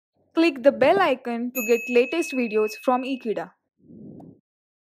Click the bell icon to get latest videos from Ekeeda.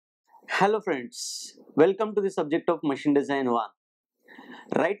 Hello friends, welcome to the subject of machine design 1.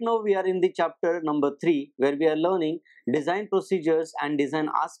 Right now we are in the chapter number 3 where we are learning design procedures and design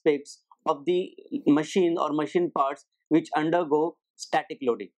aspects of the machine or machine parts which undergo static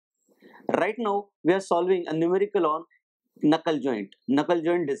loading. Right now we are solving a numerical on knuckle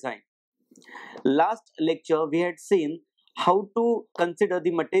joint design. Last lecture we had seen how to consider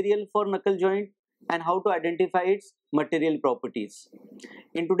the material for knuckle joint and how to identify its material properties.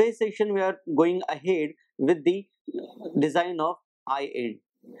 In today's session, we are going ahead with the design of eye end.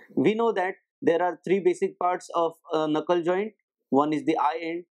 We know that there are three basic parts of a knuckle joint. One is the eye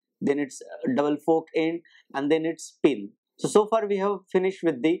end, then it's double fork end, and then it's pin. So far we have finished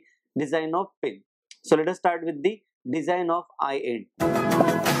with the design of pin. So let us start with the design of eye end.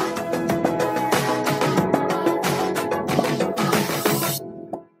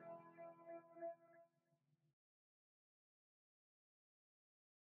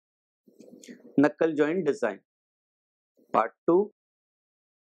 Knuckle joint design. Part 2,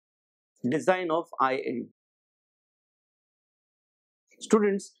 design of eye end.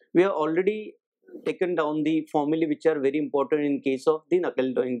 Students, we have already taken down the formulae which are very important in case of the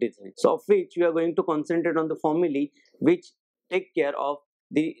knuckle joint design. So of which we are going to concentrate on the formulae which take care of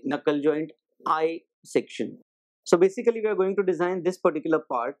the knuckle joint eye section. So basically we are going to design this particular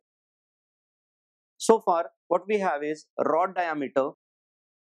part. So far what we have is rod diameter,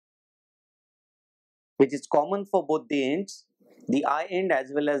 which is common for both the ends, the eye end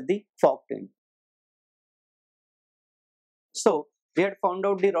as well as the forked end. So we had found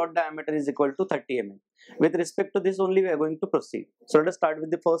out the rod diameter is equal to 30 mm. With respect to this only we are going to proceed. So let us start with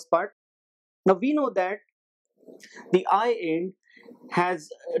the first part. Now we know that the eye end has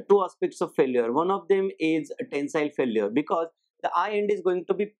two aspects of failure. One of them is tensile failure because the eye end is going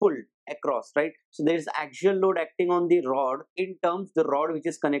to be pulled across, right? So there is axial load acting on the rod in terms the rod which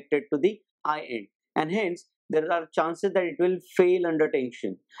is connected to the eye end, and hence there are chances that it will fail under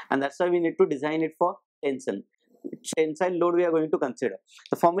tension, and that's why we need to design it for tension. Tensile load we are going to consider.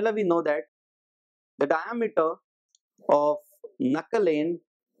 The formula we know that the diameter of knuckle end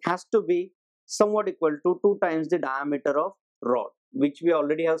has to be somewhat equal to 2 times the diameter of rod, which we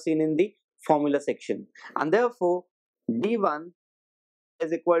already have seen in the formula section, and therefore D1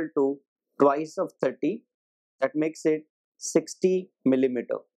 is equal to twice of 30, that makes it 60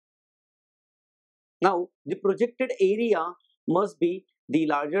 millimeter. Now the projected area must be the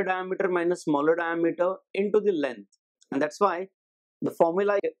larger diameter minus smaller diameter into the length, and that's why the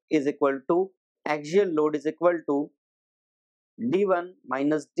formula is equal to axial load is equal to D1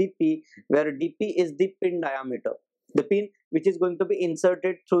 minus dP, where dP is the pin diameter, the pin which is going to be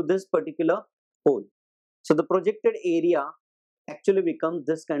inserted through this particular hole. So the projected area actually becomes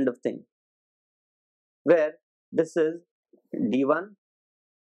this kind of thing, where this is D1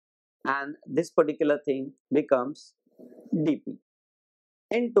 and this particular thing becomes dP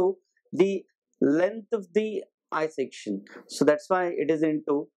into the length of the eye section. So that's why it is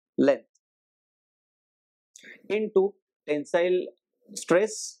into length into tensile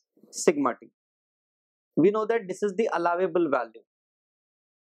stress sigma t. We know that this is the allowable value,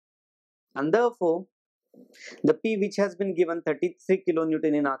 and therefore the P which has been given 33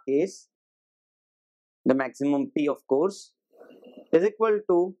 kilonewton in our case, the maximum P of course, is equal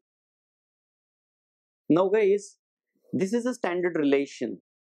to, now guys, this is a standard relation.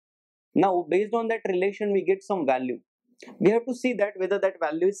 Now based on that relation we get some value. We have to see that whether that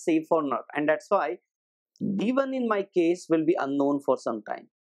value is safe or not, and that's why D1 in my case will be unknown for some time.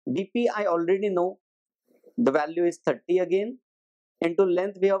 dP I already know, the value is 30 again, into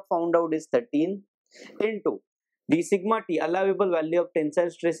length we have found out is 13, into the sigma t, allowable value of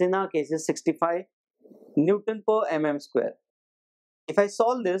tensile stress in our case is 65 Newton per mm square. If I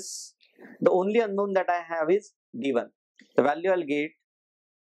solve this, the only unknown that I have is D1. The value I'll get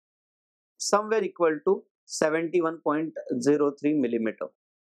somewhere equal to 71.03 millimeter.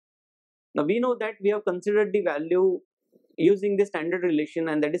 Now we know that we have considered the value using the standard relation,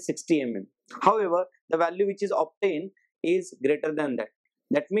 and that is 60 mm. However, the value which is obtained is greater than that.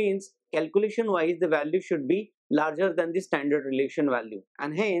 That means calculation wise the value should be larger than the standard relation value,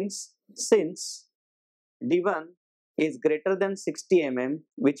 and hence since D1 is greater than 60 mm,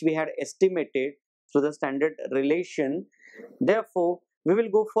 which we had estimated through the standard relation, therefore we will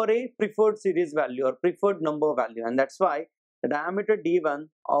go for a preferred series value or preferred number value, and that's why the diameter D1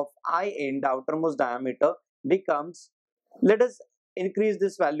 of eye end, the outermost diameter, becomes, let us increase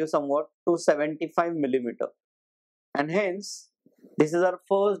this value somewhat to 75 millimeter, and hence this is our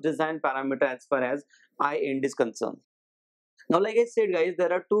first design parameter as far as eye end is concerned. Now, like I said, guys,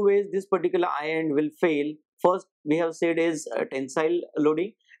 there are two ways this particular eye end will fail. First, we have said is tensile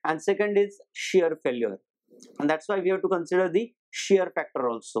loading, and second is shear failure. And that's why we have to consider the shear factor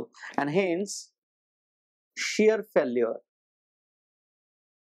also. And hence, shear failure.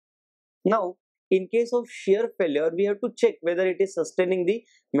 Now, in case of shear failure, we have to check whether it is sustaining the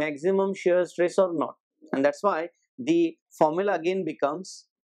maximum shear stress or not. And that's why the formula again becomes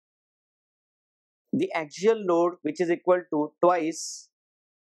the axial load, which is equal to twice.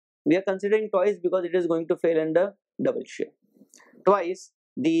 We are considering twice because it is going to fail under double shear. Twice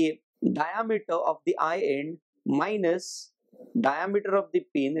the diameter of the eye end minus diameter of the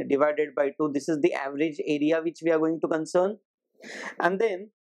pin divided by 2. This is the average area which we are going to concern. And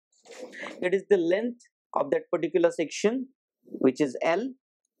then it is the length of that particular section, which is L,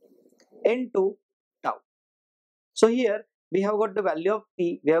 into tau. So here we have got the value of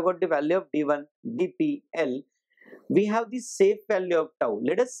P, we have got the value of D1, dP, L. We have the safe value of tau.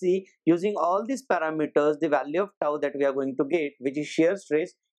 Let us see, using all these parameters, the value of tau that we are going to get, which is shear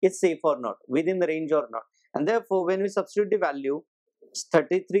stress, is safe or not, within the range or not. And therefore, when we substitute the value, it's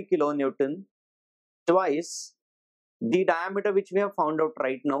 33 kilonewton twice the diameter which we have found out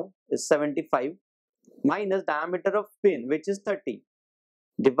right now is 75 minus diameter of pin, which is 30,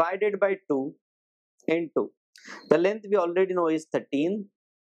 divided by 2 into the length we already know is 13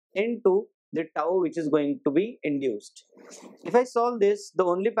 into the tau which is going to be induced. If I solve this, the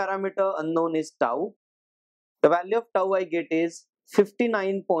only parameter unknown is tau. The value of tau I get is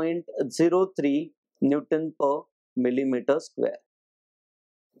 59.03 Newton per millimeter square.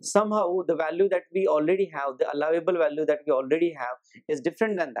 Somehow the value that we already have, the allowable value that we already have, is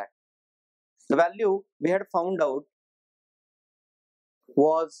different than that. The value we had found out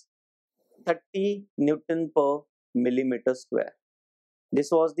was 30 Newton per millimeter square.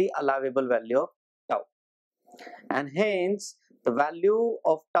 This was the allowable value of tau, and hence the value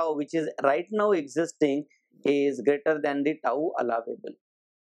of tau which is right now existing is greater than the tau allowable.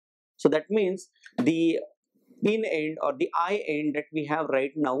 So that means the pin end or the eye end that we have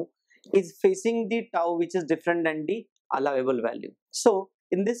right now is facing the tau which is different than the allowable value. So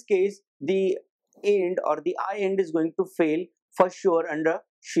in this case, the end or the eye end is going to fail for sure under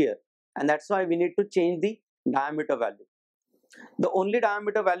shear, and that's why we need to change the diameter value. The only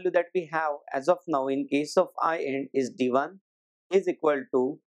diameter value that we have as of now in case of eye end is D1 is equal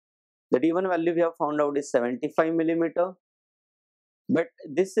to, the D1 value we have found out is 75 millimeter, but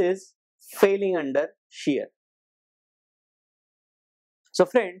this is failing under shear. So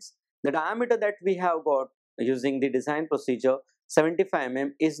friends, the diameter that we have got using the design procedure 75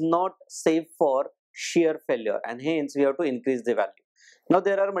 mm is not safe for shear failure, and hence we have to increase the value. Now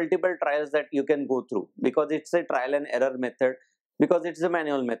there are multiple trials that you can go through because it's a trial and error method, because it's a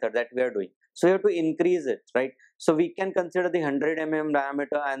manual method that we are doing. So we have to increase it, right? So we can consider the 100 mm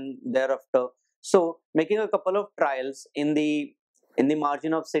diameter and thereafter. So making a couple of trials in the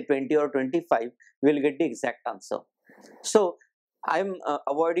margin of say 20 or 25, we'll get the exact answer. So I'm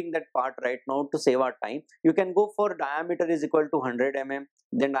avoiding that part right now to save our time. You can go for diameter is equal to 100 mm,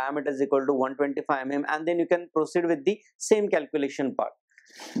 then diameter is equal to 125 mm, and then you can proceed with the same calculation part,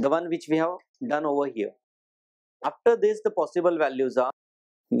 the one which we have done over here. After this, the possible values are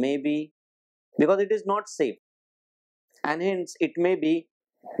maybe, because it is not safe, and hence it may be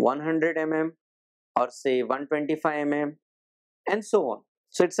 100 mm or say 125 mm and so on.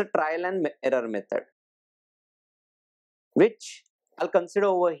 So it's a trial and error method, which I'll consider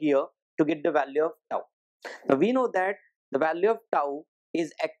over here to get the value of tau. Now we know that the value of tau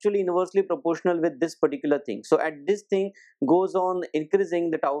is actually inversely proportional with this particular thing. So as this thing goes on increasing,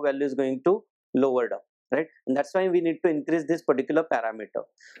 the tau value is going to lower down, right? And that's why we need to increase this particular parameter.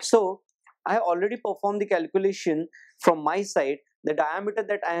 So I have already performed the calculation from my side. The diameter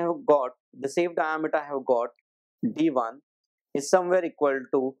that I have got, the safe diameter I have got, D1, is somewhere equal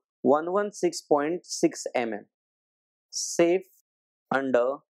to 116.6 mm, safe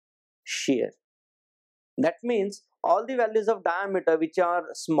under shear. That means all the values of diameter which are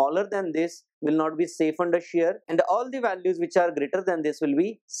smaller than this will not be safe under shear, and all the values which are greater than this will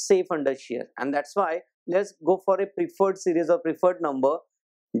be safe under shear. And that's why let's go for a preferred series or preferred number.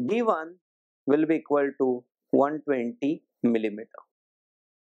 D1 will be equal to 120 millimeter.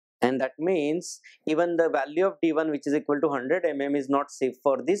 And that means even the value of D1 which is equal to 100 mm is not safe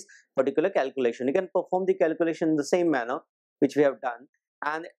for this particular calculation. You can perform the calculation in the same manner which we have done,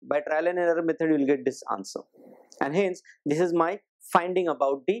 and by trial and error method you will get this answer. And hence this is my finding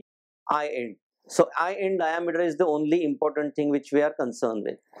about the eye end. So eye end diameter is the only important thing which we are concerned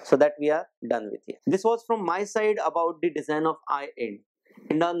with. So that we are done with here. This was from my side about the design of eye end.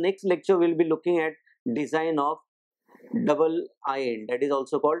 In our next lecture we will be looking at design of double I end, that is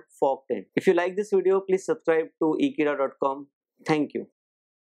also called forked end. If you like this video, please subscribe to ekeeda.com. Thank you.